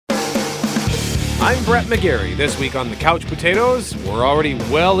I'm Brett McGarry. This week on The Couch Potatoes, we're already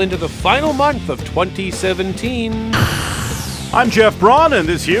well into the final month of 2017. I'm Jeff Braun, and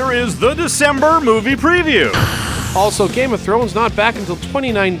this here is the December movie preview. Also, Game of Thrones not back until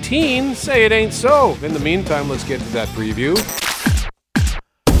 2019. Say it ain't so. In the meantime, let's get to that preview.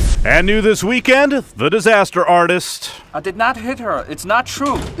 And new this weekend, The Disaster Artist. I did not hit her. It's not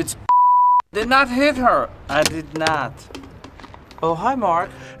true. Did not hit her. I did not. Oh, hi,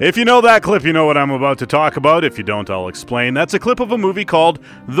 Mark. If you know that clip, you know what I'm about to talk about. If you don't, I'll explain. That's a clip of a movie called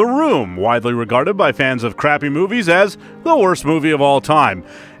The Room, widely regarded by fans of crappy movies as the worst movie of all time.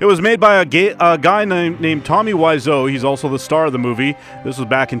 It was made by a guy named Tommy Wiseau. He's also the star of the movie. This was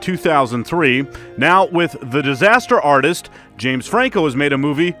back in 2003. Now, with The Disaster Artist, James Franco has made a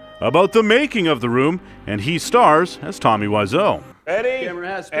movie about the making of The Room, and he stars as Tommy Wiseau. Ready,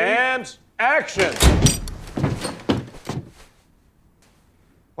 and action!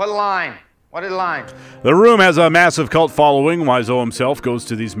 What line? The Room has a massive cult following. Wiseau himself goes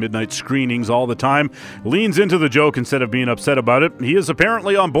to these midnight screenings all the time, leans into the joke instead of being upset about it. He is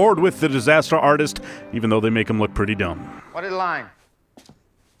apparently on board with The Disaster Artist, even though they make him look pretty dumb. What line?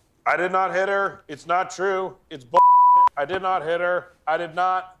 I did not hit her. It's not true. It's bull. I did not hit her. I did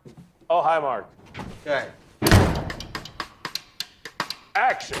not. Oh, hi, Mark. Okay.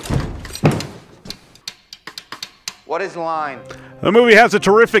 Action. What is line? The movie has a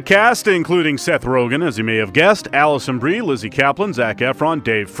terrific cast, including Seth Rogen, as you may have guessed, Alison Brie, Lizzie Kaplan, Zac Efron,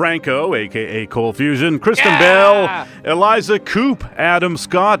 Dave Franco, a.k.a. Cold Fusion, Kristen Bell, Eliza Coupe, Adam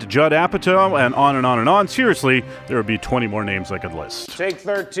Scott, Judd Apatow, and on and on and on. Seriously, there would be 20 more names I could list. Take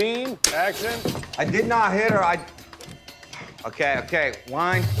 13. Action. I did not hit her. Okay.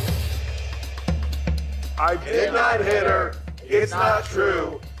 Line. I did not hit her. It's not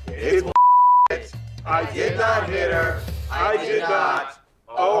true. It's I did not hit her. I did not.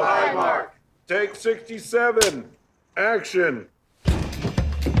 Oh, hi, Mark. Take 67. Action.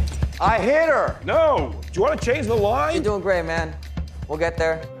 I hit her. No. Do you want to change the line? You're doing great, man. We'll get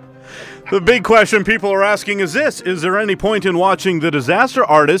there. The big question people are asking is this: is there any point in watching The Disaster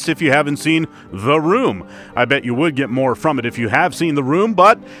Artist if you haven't seen The Room? I bet you would get more from it if you have seen The Room,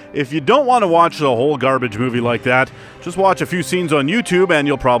 but if you don't want to watch a whole garbage movie like that, just watch a few scenes on YouTube and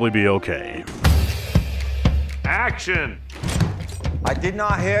you'll probably be okay. Action. I did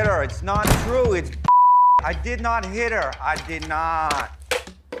not hit her. It's not true. I did not hit her. I did not.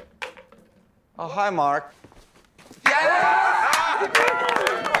 Oh, hi, Mark.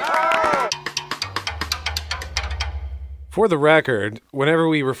 For the record, whenever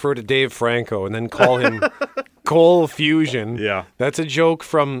we refer to Dave Franco and then call him Cold Fusion, that's a joke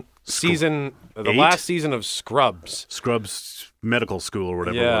from the last season of Scrubs. Scrubs Medical School or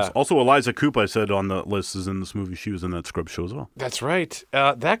whatever it was. Also, Eliza Coupe, I said on the list, is in this movie. She was in that Scrubs show as well. That's right.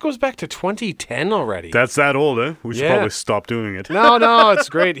 That goes back to 2010 already. That's that old, eh? We should probably stop doing it. No, it's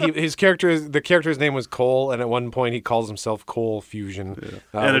great. The character's name was Cole, and at one point he calls himself Cold Fusion.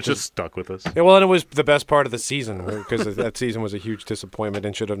 And it just stuck with us. Well, and it was the best part of the season, because that season was a huge disappointment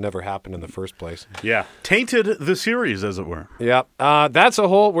and should have never happened in the first place. Yeah. Tainted the series, as it were. Yeah. That's a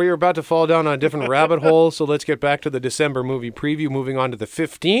hole where you're about to fall down on a different rabbit hole, so let's get back to the December movie preview. Moving on to the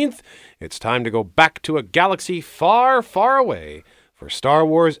 15th, it's time to go back to a galaxy far, far away for Star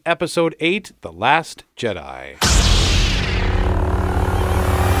Wars Episode 8, The Last Jedi.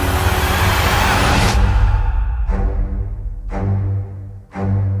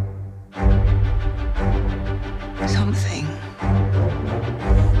 Something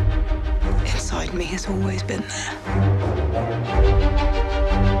inside me has always been there.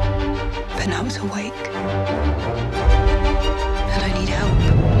 But now it's awake. And I need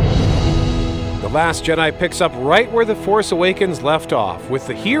help. The Last Jedi picks up right where The Force Awakens left off, with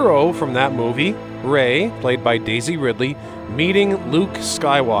the hero from that movie, Rey, played by Daisy Ridley, meeting Luke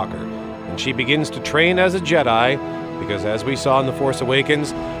Skywalker. And she begins to train as a Jedi, because as we saw in The Force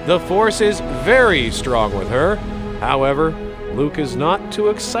Awakens, the Force is very strong with her. However, Luke is not too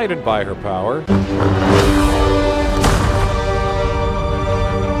excited by her power.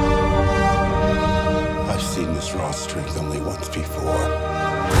 I've seen this raw strength only once before.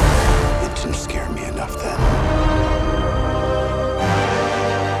 It didn't scare me enough then.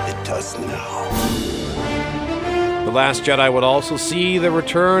 It does now. The Last Jedi would also see the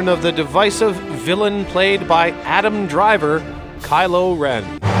return of the divisive villain played by Adam Driver, Kylo Ren.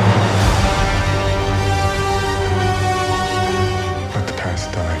 Let the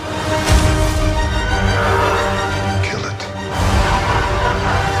past die. Kill it.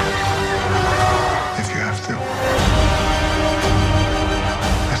 If you have to.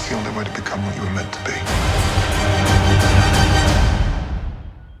 That's the only way to become what you were meant to be.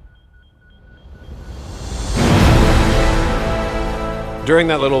 During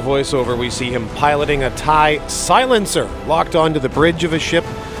that little voiceover, we see him piloting a TIE silencer locked onto the bridge of a ship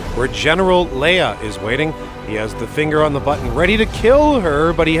where General Leia is waiting. He has the finger on the button ready to kill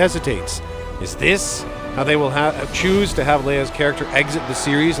her, but he hesitates. Is this how they will choose to have Leia's character exit the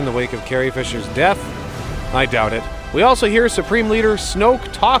series in the wake of Carrie Fisher's death? I doubt it. We also hear Supreme Leader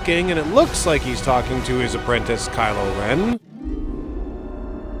Snoke talking, and it looks like he's talking to his apprentice Kylo Ren.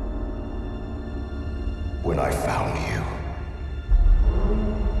 When I found you,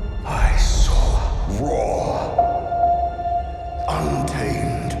 I saw raw,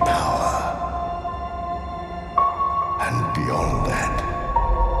 untamed power. And beyond that,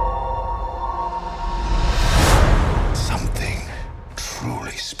 something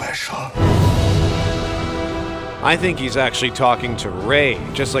truly special. I think he's actually talking to Rey,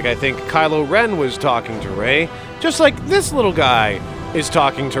 just like I think Kylo Ren was talking to Rey, just like this little guy is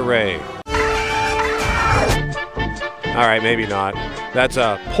talking to Rey. Alright, maybe not. That's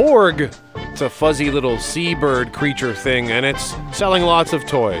a porg. It's a fuzzy little seabird creature thing, and it's selling lots of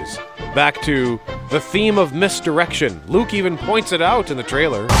toys. Back to the theme of misdirection. Luke even points it out in the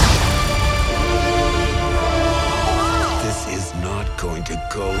trailer. This is not going to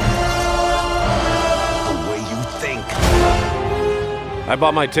go the way you think. I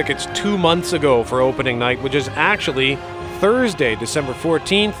bought my tickets 2 months ago for opening night, which is actually Thursday, December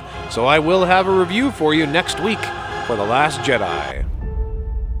 14th, so I will have a review for you next week for The Last Jedi.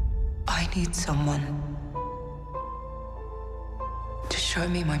 I need someone to show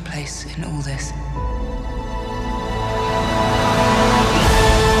me my place in all this.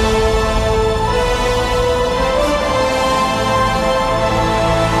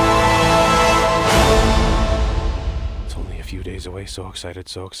 It's only a few days away. So excited,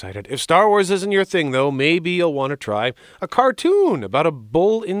 so excited. If Star Wars isn't your thing, though, maybe you'll want to try a cartoon about a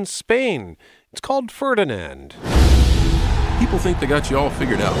bull in Spain. It's called Ferdinand. People think they got you all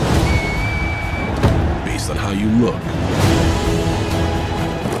figured out based on how you look.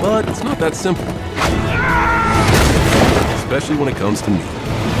 But it's not that simple. Especially when it comes to me.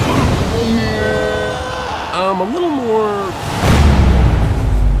 I'm a little more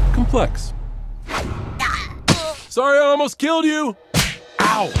complex. Sorry I almost killed you!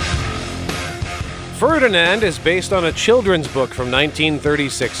 Ow! Ferdinand is based on a children's book from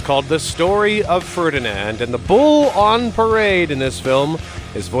 1936 called The Story of Ferdinand, and the bull on parade in this film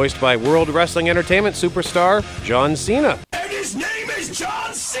is voiced by World Wrestling Entertainment superstar John Cena. And his name is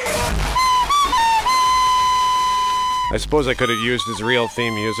John Cena! I suppose I could have used his real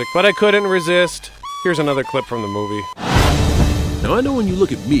theme music, but I couldn't resist. Here's another clip from the movie. Now I know when you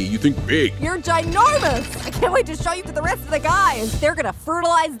look at me, you think big. You're ginormous! I can't wait to show you to the rest of the guys. They're gonna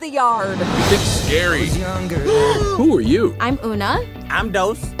fertilize the yard. You think scary. Who are you? I'm Una. I'm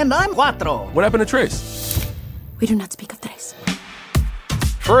Dos. And I'm Cuatro. What happened to Trace? We do not speak of Tres.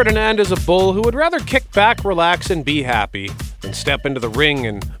 Ferdinand is a bull who would rather kick back, relax, and be happy than step into the ring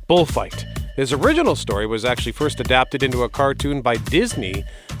and bullfight. His original story was actually first adapted into a cartoon by Disney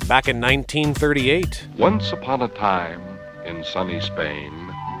back in 1938. Once upon a time, in sunny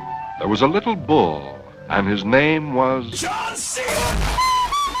Spain, there was a little bull, and his name was John Cena!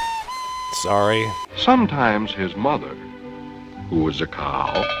 Sorry. Sometimes his mother, who was a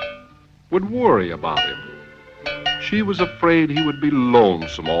cow, would worry about him. She was afraid he would be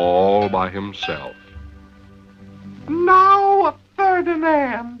lonesome all by himself. Now,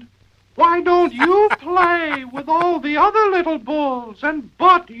 Ferdinand, why don't you play with all the other little bulls and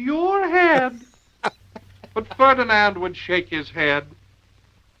butt your head? But Ferdinand would shake his head.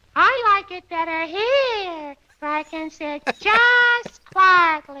 I like it better here, where I can sit just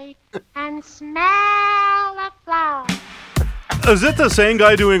quietly and smell the flowers. Is it the same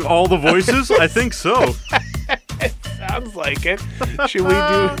guy doing all the voices? I think so. It sounds like it. Should we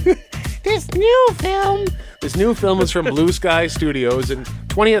do this new film? This new film is from Blue Sky Studios and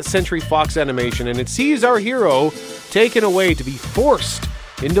 20th Century Fox Animation, and it sees our hero taken away to be forced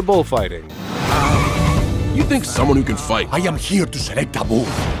into bullfighting. You think someone who can fight? I am here to select a bull.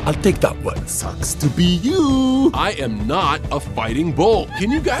 I'll take that one. Sucks to be you. I am not a fighting bull.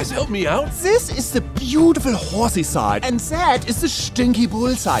 Can you guys help me out? This is the beautiful horsey side, and that is the stinky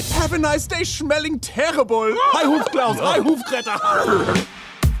bull side. Have a nice day smelling terrible. Hi, Hufklaus. Hi, Hufgretter.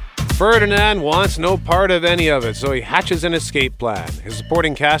 Ferdinand wants no part of any of it, so he hatches an escape plan. His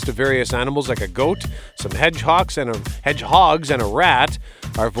supporting cast of various animals like a goat, some hedgehogs, and a rat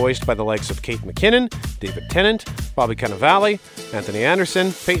are voiced by the likes of Kate McKinnon, David Tennant, Bobby Cannavale, Anthony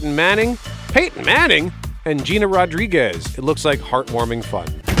Anderson, Peyton Manning, and Gina Rodriguez. It looks like heartwarming fun.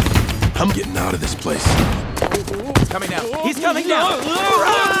 I'm getting out of this place. He's coming down. He's coming down.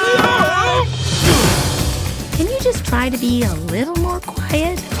 Can you just try to be a little more quiet?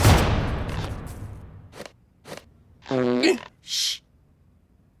 quiet?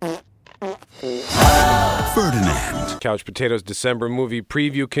 Ferdinand. Couch Potatoes December movie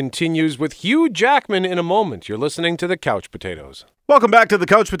preview continues with Hugh Jackman in a moment. You're listening to the Couch Potatoes. Welcome back to the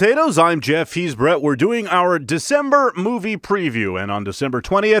Couch Potatoes. I'm Jeff. He's Brett. We're doing our December movie preview. And on December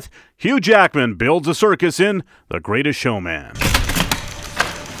 20th, Hugh Jackman builds a circus in The Greatest Showman.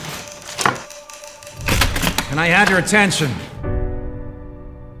 Can I have your attention?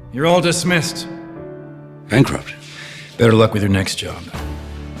 You're all dismissed. Bankrupt. Better luck with your next job.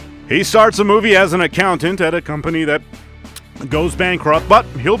 He starts a movie as an accountant at a company that goes bankrupt, but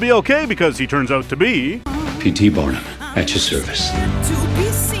he'll be okay because he turns out to be P.T. Barnum, at your service.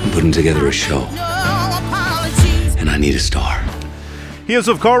 I'm putting together a show, and I need a star. He is,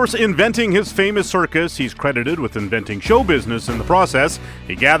 of course, inventing his famous circus. He's credited with inventing show business in the process.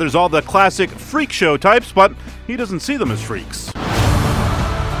 He gathers all the classic freak show types, but he doesn't see them as freaks.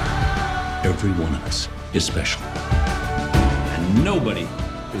 Every one of us is special. And nobody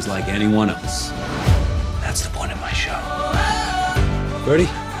is like anyone else. That's the point of my show. Ready?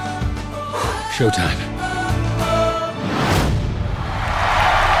 Showtime.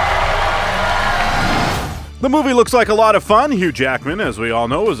 The movie looks like a lot of fun. Hugh Jackman, as we all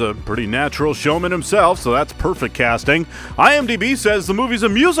know, is a pretty natural showman himself, so that's perfect casting. IMDb says the movie's a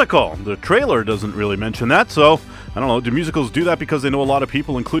musical. The trailer doesn't really mention that, so I don't know. Do musicals do that because they know a lot of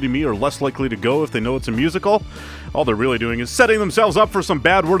people, including me, are less likely to go if they know it's a musical? All they're really doing is setting themselves up for some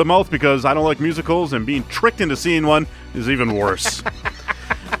bad word of mouth because I don't like musicals, and being tricked into seeing one is even worse.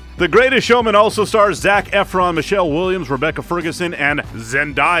 The Greatest Showman also stars Zac Efron, Michelle Williams, Rebecca Ferguson, and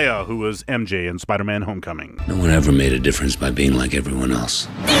Zendaya, who was MJ in Spider-Man Homecoming. No one ever made a difference by being like everyone else.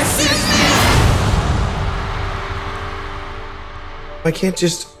 I can't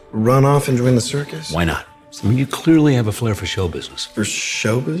just run off and join the circus. Why not? I mean, you clearly have a flair for show business. For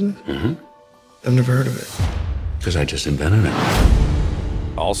show business? Mm-hmm. I've never heard of it. Because I just invented it.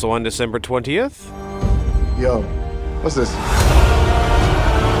 Also on December 20th. Yo, what's this?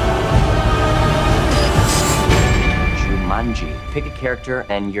 Jumanji. Pick a character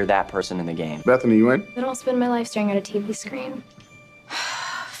and you're that person in the game. Bethany, you in? I don't spend my life staring at a TV screen.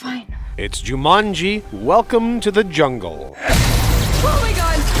 Fine. It's Jumanji, Welcome to the Jungle. Oh my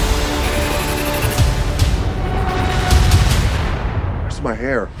god! Where's my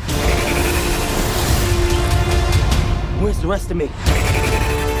hair? Where's the rest of me?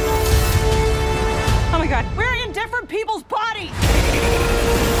 Oh my god, we're in different people's bodies!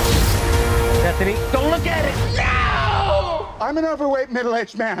 Bethany, don't look at it! No! I'm an overweight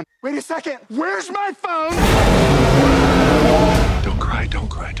middle-aged man. Wait a second. Where's my phone? Don't cry, don't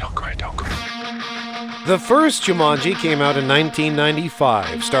cry, don't cry, don't cry. The first Jumanji came out in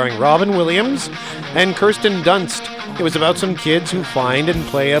 1995, starring Robin Williams and Kirsten Dunst. It was about some kids who find and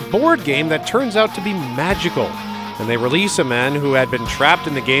play a board game that turns out to be magical. And they release a man who had been trapped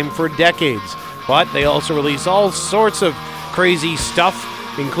in the game for decades. But they also release all sorts of crazy stuff,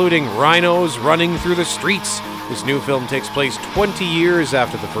 including rhinos running through the streets. This new film takes place 20 years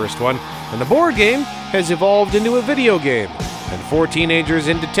after the first one, and the board game has evolved into a video game. And 4 teenagers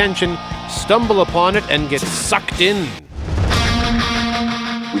in detention stumble upon it and get sucked in.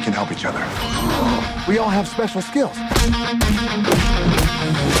 We can help each other. We all have special skills.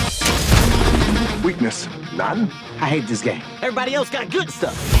 Weakness, none. I hate this game. Everybody else got good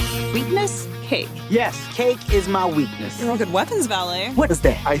stuff. Weakness? Cake. Yes, cake is my weakness. You're a good weapons valet. What is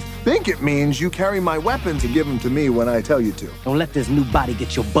that? I think it means you carry my weapons and give them to me when I tell you to. Don't let this new body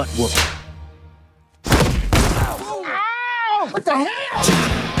get your butt whooped. Ow! What the hell?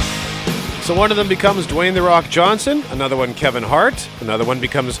 So one of them becomes Dwayne "The Rock" Johnson, another one Kevin Hart, another one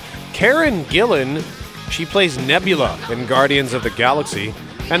becomes Karen Gillan. She plays Nebula in Guardians of the Galaxy.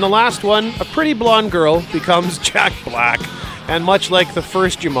 And the last one, a pretty blonde girl, becomes Jack Black. And much like the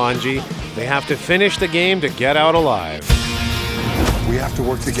first Jumanji, they have to finish the game to get out alive. We have to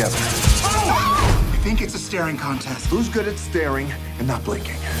work together. I think it's a staring contest. Who's good at staring and not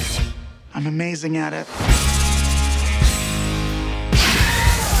blinking? I'm amazing at it.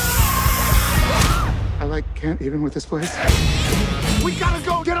 I can't even with this place. We gotta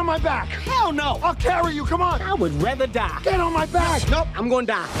go. Get on my back. Hell no. I'll carry you. Come on. I would rather die. Get on my back. Nope, I'm going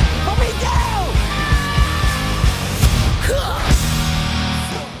to die. Put me down!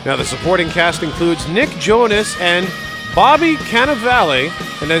 Now, the supporting cast includes Nick Jonas and Bobby Cannavale.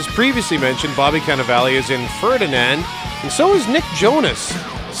 And as previously mentioned, Bobby Cannavale is in Ferdinand, and so is Nick Jonas.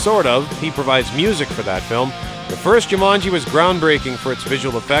 Sort of. He provides music for that film. The first Jumanji was groundbreaking for its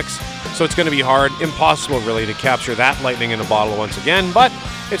visual effects, so it's going to be hard, impossible really, to capture that lightning in a bottle once again, but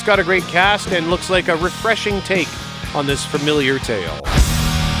it's got a great cast and looks like a refreshing take on this familiar tale.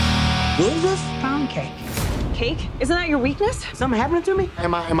 good is this? Pound cake. Cake? Isn't that your weakness? Something happening to me?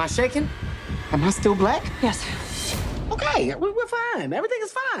 Am I shaking? Am I still black? Yes. Okay, we're fine. Everything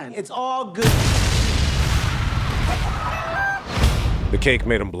is fine. It's all good. The cake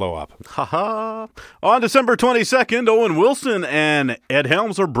made him blow up. Haha. On December 22nd, Owen Wilson and Ed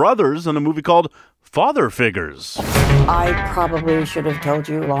Helms are brothers in a movie called Father Figures. I probably should have told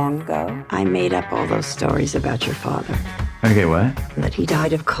you long ago. I made up all those stories about your father. Okay, what? That he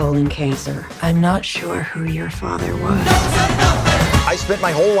died of colon cancer. I'm not sure who your father was. I spent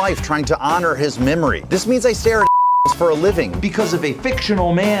my whole life trying to honor his memory. This means I stare at for a living. Because of a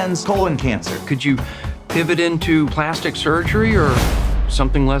fictional man's colon cancer. Could you pivot into plastic surgery or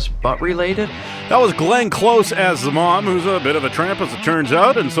something less butt-related? That was Glenn Close as the mom, who's a bit of a tramp as it turns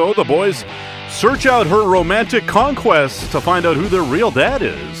out, and so the boys search out her romantic conquest to find out who their real dad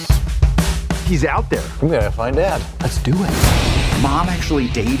is. He's out there. We gotta find Dad. Let's do it. Mom actually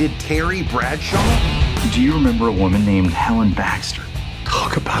dated Terry Bradshaw? Do you remember a woman named Helen Baxter?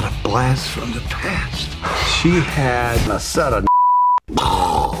 Talk about a blast from the past. She had a set of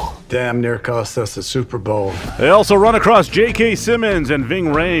damn near cost us a Super Bowl. They also run across J.K. Simmons and Ving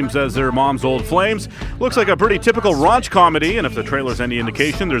Rhames as their mom's old flames. Looks like a pretty typical raunch comedy, and if the trailer's any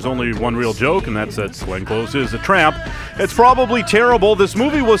indication, there's only one real joke, and that's that Glenn Close is a tramp. It's probably terrible. This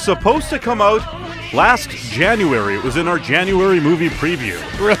movie was supposed to come out last January. It was in our January movie preview.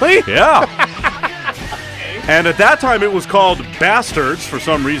 Really? Yeah. And at that time, it was called Bastards. For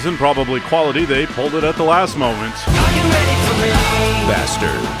some reason, probably quality, they pulled it at the last moment.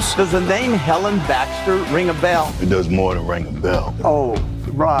 Bastards. Does the name Helen Baxter ring a bell? It does more than ring a bell. Oh,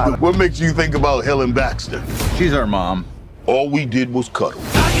 right. What makes you think about Helen Baxter? She's our mom. All we did was cuddle.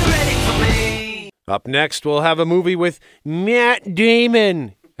 Up next, we'll have a movie with Matt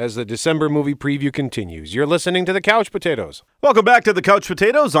Damon as the December movie preview continues. You're listening to The Couch Potatoes. Welcome back to The Couch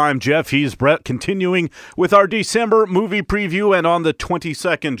Potatoes. I'm Jeff. He's Brett. Continuing with our December movie preview, and on the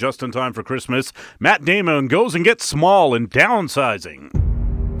 22nd, just in time for Christmas, Matt Damon goes and gets small in Downsizing.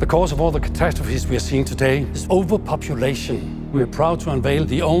 The cause of all the catastrophes we are seeing today is overpopulation. We are proud to unveil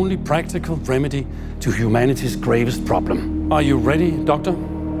the only practical remedy to humanity's gravest problem. Are you ready, Doctor?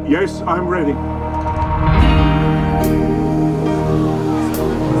 Yes, I'm ready.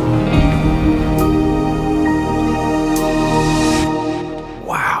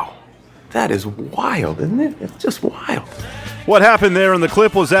 Wow. That is wild, isn't it? It's just wild. What happened there in the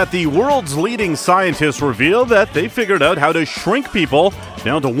clip was that the world's leading scientists revealed that they figured out how to shrink people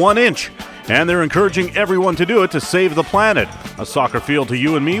down to 1 inch. And they're encouraging everyone to do it to save the planet. A soccer field to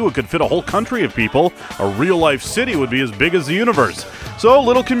you and me could fit a whole country of people. A real-life city would be as big as the universe. So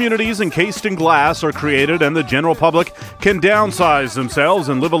little communities encased in glass are created, and the general public can downsize themselves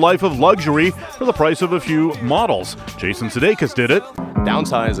and live a life of luxury for the price of a few models. Jason Sudeikis did it.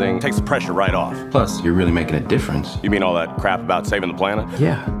 Downsizing takes the pressure right off. Plus, you're really making a difference. You mean all that crap about saving the planet?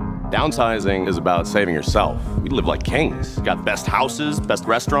 Yeah. Downsizing is about saving yourself. We live like kings. Got the best houses, best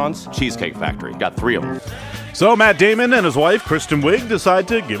restaurants, Cheesecake Factory. Got 3 of them. So Matt Damon and his wife, Kristen Wiig, decide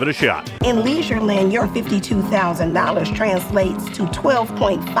to give it a shot. In Leisureland, your $52,000 translates to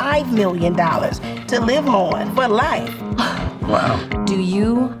 $12.5 million to live on for life. Wow. Do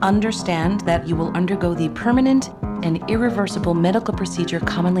you understand that you will undergo the permanent and irreversible medical procedure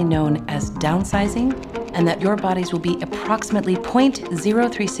commonly known as downsizing, and that your bodies will be approximately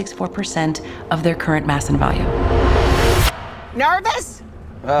 0.0364% of their current mass and volume? Nervous?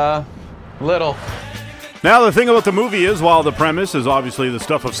 Little. Now, the thing about the movie is, while the premise is obviously the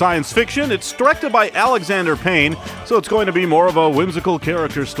stuff of science fiction, it's directed by Alexander Payne, so it's going to be more of a whimsical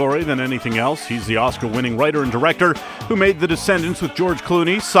character story than anything else. He's the Oscar-winning writer and director who made The Descendants with George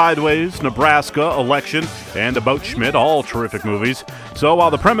Clooney, Sideways, Nebraska, Election, and About Schmidt, all terrific movies. So while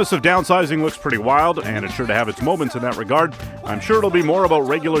the premise of Downsizing looks pretty wild, and it's sure to have its moments in that regard, I'm sure it'll be more about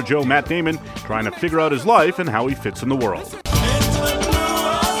regular Joe Matt Damon trying to figure out his life and how he fits in the world.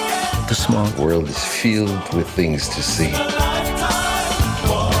 The small world is filled with things to see. Same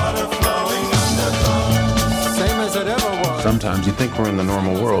as it ever was. Sometimes you think we're in the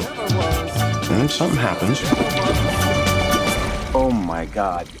normal world, and then something happens. Oh my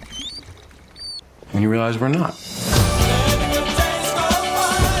God. And you realize we're not.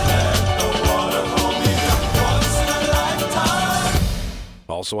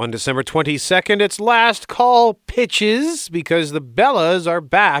 Also on December 22nd, it's Last Call Pitches, because the Bellas are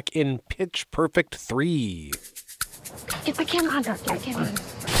back in Pitch Perfect 3. Get the camera on her. Get the camera on.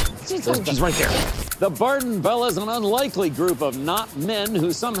 She's right there. The Barden Bella's an unlikely group of not men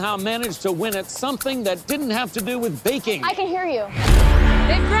who somehow managed to win at something that didn't have to do with baking. I can hear you.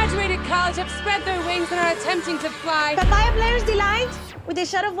 They've graduated college, have spread their wings, and are attempting to fly. The fireplace delight. with a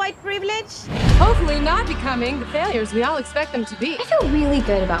shot of white privilege? Hopefully not becoming the failures we all expect them to be. I feel really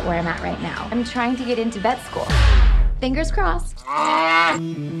good about where I'm at right now. I'm trying to get into vet school. Fingers crossed.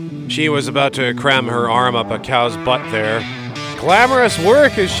 She was about to cram her arm up a cow's butt there. Glamorous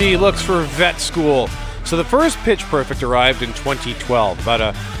work as she looks for vet school. So the first Pitch Perfect arrived in 2012 about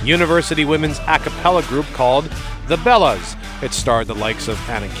a university women's a cappella group called The Bellas. It starred the likes of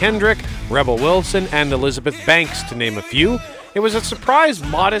Anna Kendrick, Rebel Wilson, and Elizabeth Banks, to name a few. It was a surprise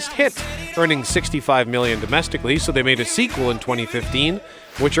modest hit, earning $65 million domestically, so they made a sequel in 2015,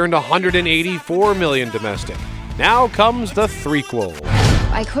 which earned $184 million domestic. Now comes the threequel.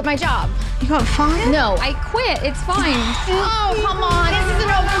 I quit my job. You got fired? No, I quit. It's fine. Oh, come on. This is an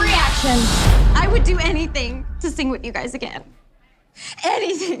overreaction. I would do anything to sing with you guys again.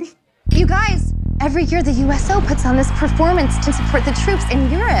 Anything. You guys, every year the USO puts on this performance to support the troops in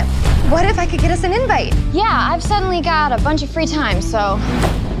Europe. What if I could get us an invite? Yeah, I've suddenly got a bunch of free time, so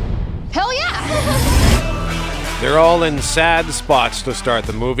hell yeah. They're all in sad spots to start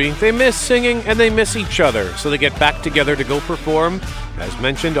the movie. They miss singing and they miss each other, so they get back together to go perform, as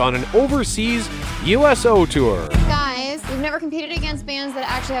mentioned, on an overseas USO tour. Guys, we've never competed against bands that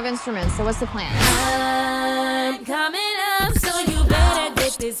actually have instruments, so what's the plan? I'm coming up, so you better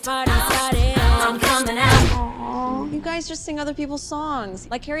get this party started. I'm coming out. You guys just sing other people's songs,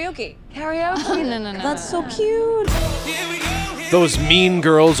 like karaoke. Karaoke? No. That's so cute. Those mean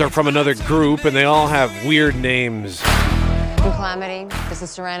girls are from another group, and they all have weird names. I'm Calamity, this is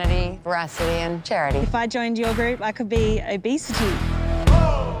Serenity, Veracity, and Charity. If I joined your group, I could be obesity.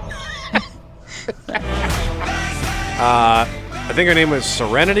 I think her name was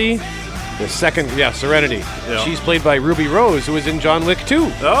Serenity. The second, Serenity. Yeah. She's played by Ruby Rose, who was in John Wick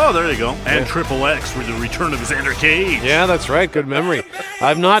 2. Oh, there you go. And Triple X with the return of Xander Cage. Yeah, that's right. Good memory.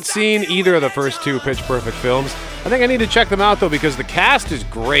 I've not seen either of the first two Pitch Perfect films. I think I need to check them out, though, because the cast is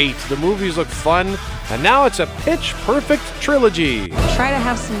great, the movies look fun, and now it's a Pitch Perfect trilogy. Try to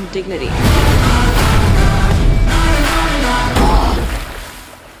have some dignity.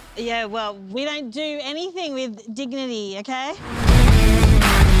 Yeah, well, we don't do anything with dignity, okay?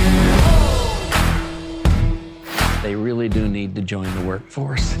 They really do need to join the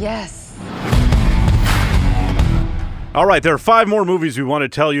workforce. Yes. All right, there are 5 more movies we want to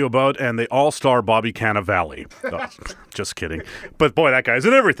tell you about, and they all star Bobby Cannavale. Oh, just kidding. But boy, that guy's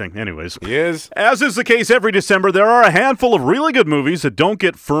in everything. Anyways. He is. As is the case every December, there are a handful of really good movies that don't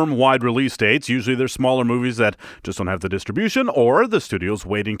get firm wide release dates. Usually they're smaller movies that just don't have the distribution, or the studio's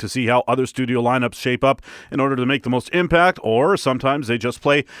waiting to see how other studio lineups shape up in order to make the most impact, or sometimes they just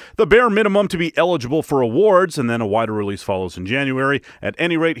play the bare minimum to be eligible for awards, and then a wider release follows in January. At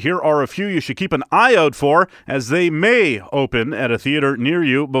any rate, here are a few you should keep an eye out for, as they may open at a theater near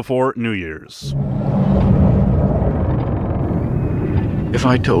you before New Year's. If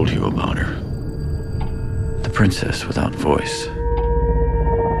I told you about her, the princess without voice,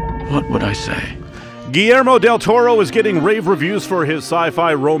 what would I say? Guillermo del Toro is getting rave reviews for his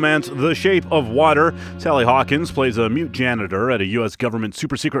sci-fi romance, The Shape of Water. Sally Hawkins plays a mute janitor at a U.S. government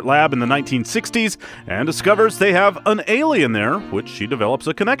super-secret lab in the 1960s and discovers they have an alien there, which she develops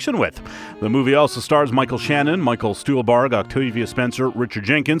a connection with. The movie also stars Michael Shannon, Michael Stuhlbarg, Octavia Spencer, Richard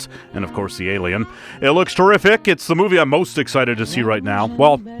Jenkins, and of course the alien. It looks terrific. It's the movie I'm most excited to see right now.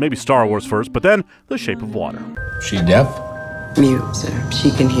 Well, maybe Star Wars first, but then The Shape of Water. She deaf? Mute, sir.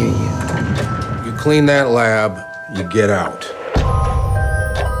 She can hear you. You clean that lab, you get out.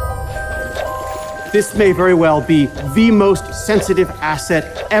 This may very well be the most sensitive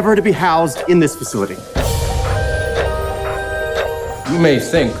asset ever to be housed in this facility. You may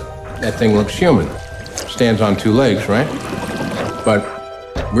think that thing looks human. Stands on 2 legs, right? But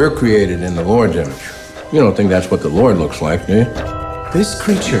we're created in the Lord's image. You don't think that's what the Lord looks like, do you? This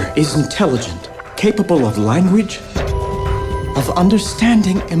creature is intelligent, capable of language, of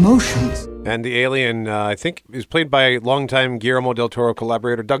understanding emotions. And the alien, I think, is played by longtime Guillermo del Toro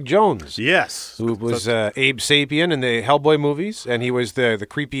collaborator Doug Jones. Yes. Who was Abe Sapien in the Hellboy movies, and he was the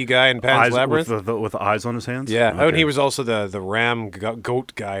creepy guy in Pan's Labyrinth. With the eyes on his hands? Yeah, okay. And he was also the ram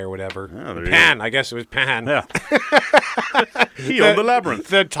goat guy or whatever. Oh, Pan, I guess it was Pan. Yeah. He owned the labyrinth.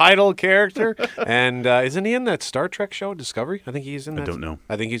 The title character. And isn't he in that Star Trek show, Discovery? I think he's in that. I don't know.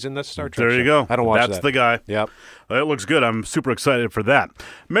 I think he's in that Star Trek There you show. go. I don't watch that. That's the guy. Yep. It looks good. I'm super excited for that.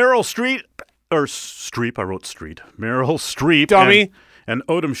 Meryl Streep. I wrote Street. Meryl Streep. Dummy. And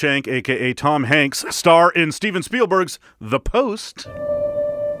Odom Shank, a.k.a. Tom Hanks, star in Steven Spielberg's The Post.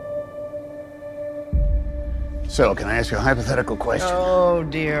 So, can I ask you a hypothetical question? Oh,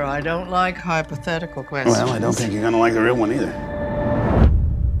 dear. I don't like hypothetical questions. Well, I don't think you're going to like the real one either.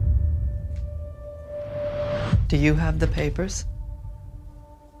 Do you have the papers?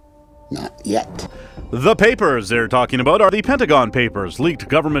 Not yet. The papers they're talking about are the Pentagon Papers, leaked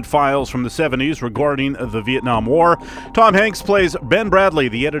government files from the 70s regarding the Vietnam War. Tom Hanks plays Ben Bradley,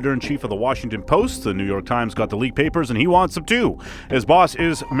 the editor-in-chief of the Washington Post. The New York Times got the leaked papers, and he wants them too. His boss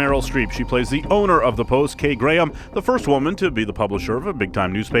is Meryl Streep. She plays the owner of the Post, Kay Graham, the first woman to be the publisher of a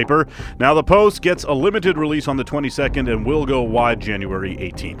big-time newspaper. Now the Post gets a limited release on the 22nd and will go wide January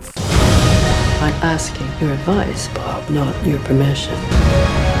 18th. I'm asking your advice, Bob, not your permission.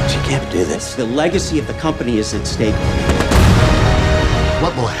 She can't do this. The legacy of the company is at stake.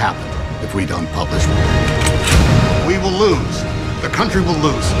 What will happen if we don't publish? We will lose. The country will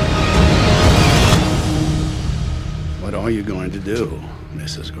lose. What are you going to do,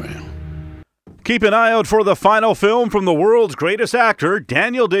 Mrs. Graham? Keep an eye out for the final film from the world's greatest actor.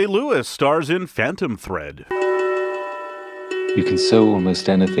 Daniel Day-Lewis stars in Phantom Thread. You can sew almost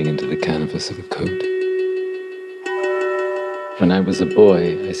anything into the canvas of a coat. When I was a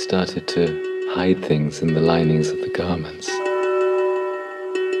boy, I started to hide things in the linings of the garments.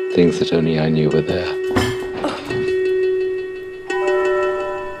 Things that only I knew were there.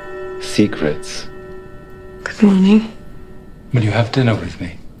 Secrets. Good morning. Will you have dinner with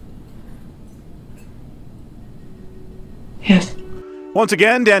me? Yes. Once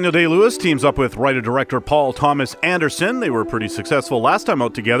again, Daniel Day-Lewis teams up with writer-director Paul Thomas Anderson. They were pretty successful last time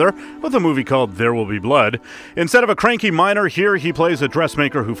out together with a movie called There Will Be Blood. Instead of a cranky miner, here he plays a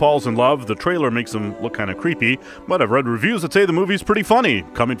dressmaker who falls in love. The trailer makes him look kind of creepy, but I've read reviews that say the movie's pretty funny.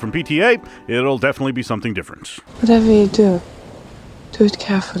 Coming from PTA, it'll definitely be something different. Whatever you do it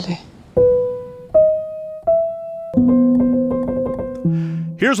carefully.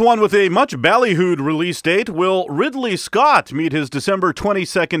 Here's one with a much ballyhooed release date. Will Ridley Scott meet his December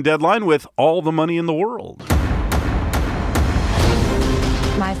 22nd deadline with all the money in the world?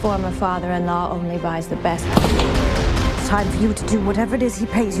 My former father-in-law only buys the best. It's time for you to do whatever it is he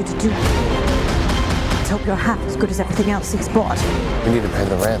pays you to do. Let's hope you're half as good as everything else he's bought. We need to pay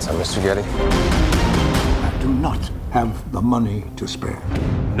the ransom, Mr. JEDI. I do not have the money to spare.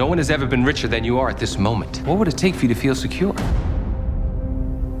 No one has ever been richer than you are at this moment. What would it take for you to feel secure?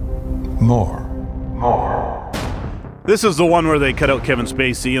 More. This is the one where they cut out Kevin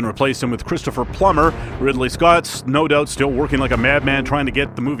Spacey and replaced him with Christopher Plummer. Ridley Scott's no doubt still working like a madman trying to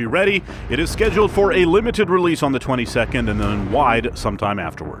get the movie ready. It is scheduled for a limited release on the 22nd and then wide sometime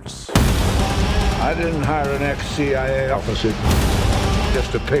afterwards. I didn't hire an ex-CIA officer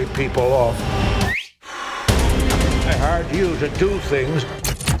just to pay people off. I hired you to do things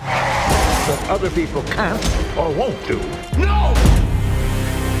that other people can't or won't do. No!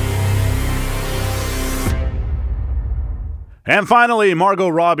 And finally, Margot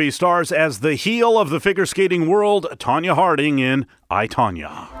Robbie stars as the heel of the figure skating world, Tonya Harding, in I,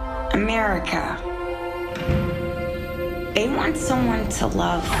 Tonya. America. They want someone to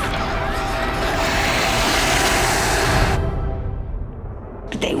love.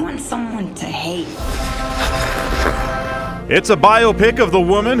 But they want someone to hate. It's a biopic of the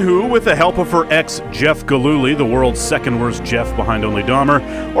woman who, with the help of her ex, Jeff Gillooly, the world's second worst Jeff behind only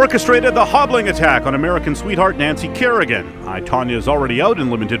Dahmer, orchestrated the hobbling attack on American sweetheart Nancy Kerrigan. I, Tonya is already out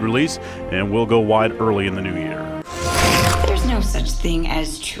in limited release and will go wide early in the new year. There's no such thing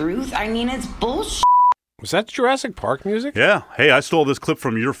as truth. I mean, it's bullshit. Was that Jurassic Park music? Yeah. Hey, I stole this clip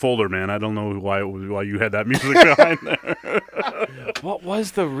from your folder, man. I don't know why you had that music behind there. What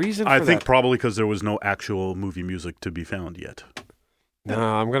was the reason for that? I think probably because there was no actual movie music to be found yet. No,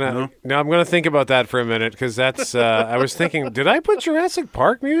 I'm gonna think about that for a minute because that's. I was thinking, did I put Jurassic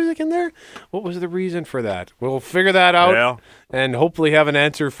Park music in there? What was the reason for that? We'll figure that out and hopefully have an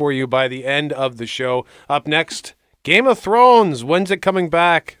answer for you by the end of the show. Up next, Game of Thrones. When's it coming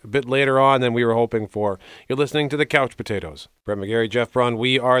back? A bit later on than we were hoping for. You're listening to the Couch Potatoes. Brett McGarry, Jeff Braun,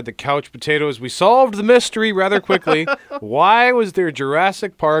 we are the Couch Potatoes. We solved the mystery rather quickly. Why was there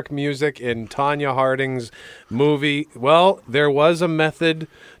Jurassic Park music in Tonya Harding's movie? Well, there was a method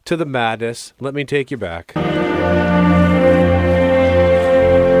to the madness. Let me take you back.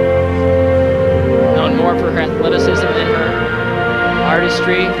 Known more for her athleticism than her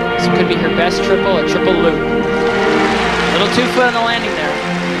artistry. This could be her best triple, a triple loop. Little 2 foot on the landing there.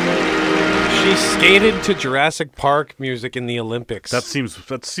 She skated to Jurassic Park music in the Olympics. That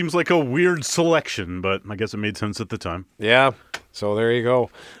seems like a weird selection, but I guess it made sense at the time. Yeah, so there you go.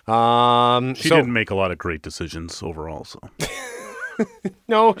 She didn't make a lot of great decisions overall. So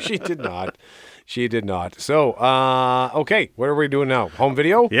no, she did not. She did not. So, okay, what are we doing now? Home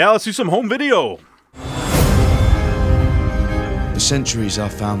video? Yeah, let's do some home video. For centuries, our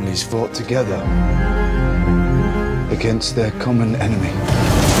families fought together against their common enemy.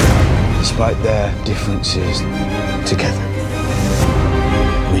 Despite their differences, together,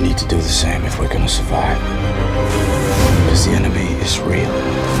 we need to do the same if we're gonna survive. Because the enemy is real.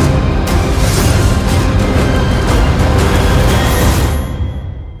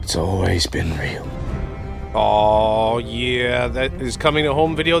 It's always been real. Oh, yeah, that is coming to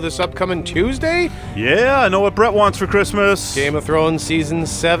home video this upcoming Tuesday? Yeah, I know what Brett wants for Christmas. Game of Thrones Season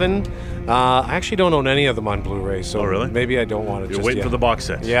 7. I actually don't own any of them on Blu-ray, so maybe I don't want it. You're waiting for the box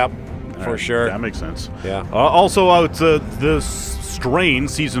set. Yep, for sure. That makes sense. Yeah. Also out the Strain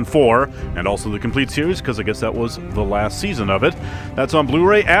Season 4, and also the complete series, because I guess that was the last season of it. That's on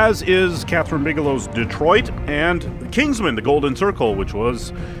Blu-ray, as is Catherine Bigelow's Detroit and Kingsman, The Golden Circle, which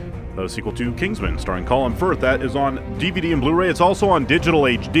was a sequel to Kingsman, starring Colin Firth. That is on DVD and Blu-ray. It's also on digital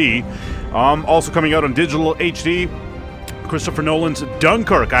HD. Also coming out on digital HD, Christopher Nolan's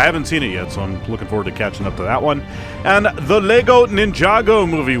Dunkirk. I haven't seen it yet, so I'm looking forward to catching up to that one. And the Lego Ninjago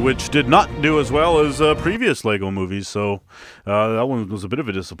movie, which did not do as well as previous Lego movies, so that one was a bit of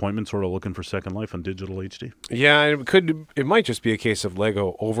a disappointment, sort of looking for second life on digital HD. Yeah, it might just be a case of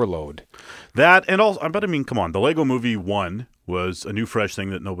Lego overload. That, and also, but I mean, come on, the Lego movie 1 was a new, fresh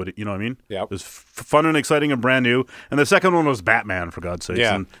thing that nobody, you know what I mean? Yeah. It was fun and exciting and brand new. And the second one was Batman, for God's sakes.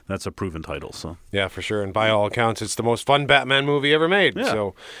 Yeah. And that's a proven title, so. Yeah, for sure. And by all accounts, it's the most fun Batman movie ever made. Yeah.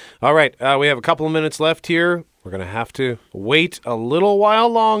 So, all right, we have a couple of minutes left here. We're going to have to wait a little while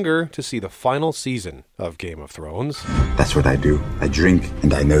longer to see the final season of Game of Thrones. That's what I do. I drink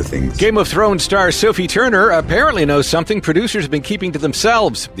and I know things. Game of Thrones star Sophie Turner apparently knows something producers have been keeping to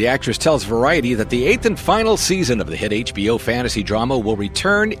themselves. The actress tells Variety that the 8th and final season of the hit HBO fantasy drama will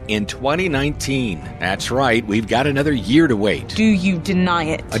return in 2019. That's right, we've got another year to wait. Do you deny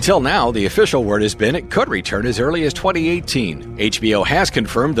it? Until now, the official word has been it could return as early as 2018. HBO has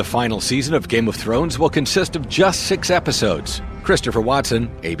confirmed the final season of Game of Thrones will consist of just 6 episodes. Christopher Watson,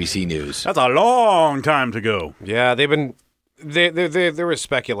 ABC News. That's a long time to go. Yeah, they've been... There was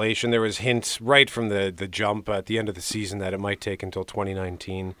speculation. There was hints right from the jump at the end of the season that it might take until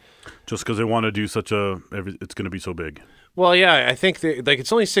 2019. Just because they want to do such it's going to be so big. Well, yeah, I think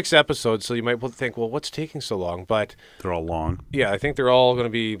it's only 6 episodes, so you might think, well, what's taking so long? But they're all long. Yeah, I think they're all going to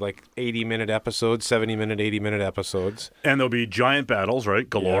be like 80-minute episodes, 70-minute, 80-minute episodes. And there'll be giant battles, right?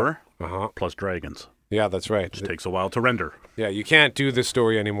 Galore. Yeah. Plus dragons. Yeah, that's right. Which takes a while to render. Yeah, you can't do the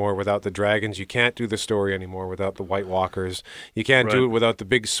story anymore without the dragons. You can't do the story anymore without the White Walkers. You can't do it without the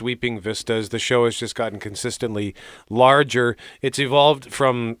big sweeping vistas. The show has just gotten consistently larger. It's evolved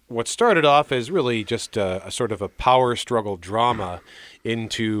from what started off as really just a sort of a power struggle drama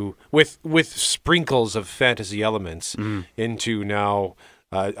into with sprinkles of fantasy elements into now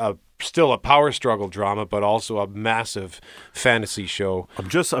still a power struggle drama, but also a massive fantasy show.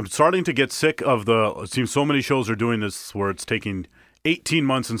 I'm starting to get sick of it seems so many shows are doing this where it's taking 18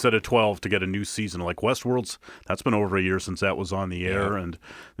 months instead of 12 to get a new season. Like Westworld's, that's been over a year since that was on the air, and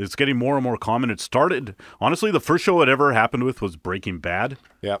it's getting more and more common. It started, honestly, the first show it ever happened with was Breaking Bad,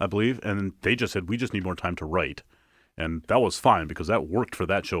 I believe, and they just said, we just need more time to write. And that was fine because that worked for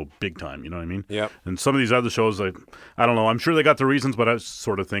that show big time. You know what I mean? Yeah. And some of these other shows, I don't know. I'm sure they got the reasons, but I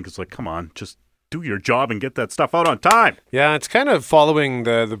sort of think it's like, come on, just do your job and get that stuff out on time. Yeah, it's kind of following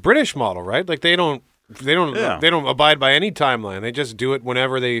the British model, right? Like they don't abide by any timeline. They just do it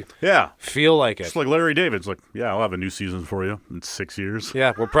whenever they feel like it. Just like Larry David's like, yeah, I'll have a new season for you in 6 years.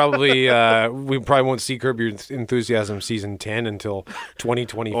 Yeah, we'll probably we probably won't see Curb Your Enthusiasm season 10 until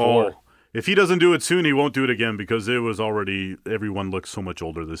 2024. Oh. If he doesn't do it soon, he won't do it again because it was already, everyone looks so much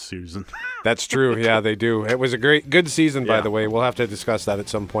older this season. That's true. Yeah, they do. It was a good season, by the way. We'll have to discuss that at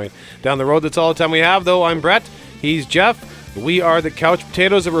some point down the road. That's all the time we have, though. I'm Brett. He's Jeff. We are the Couch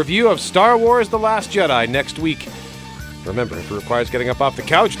Potatoes, a review of Star Wars The Last Jedi next week. Remember, if it requires getting up off the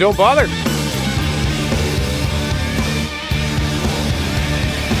couch, don't bother.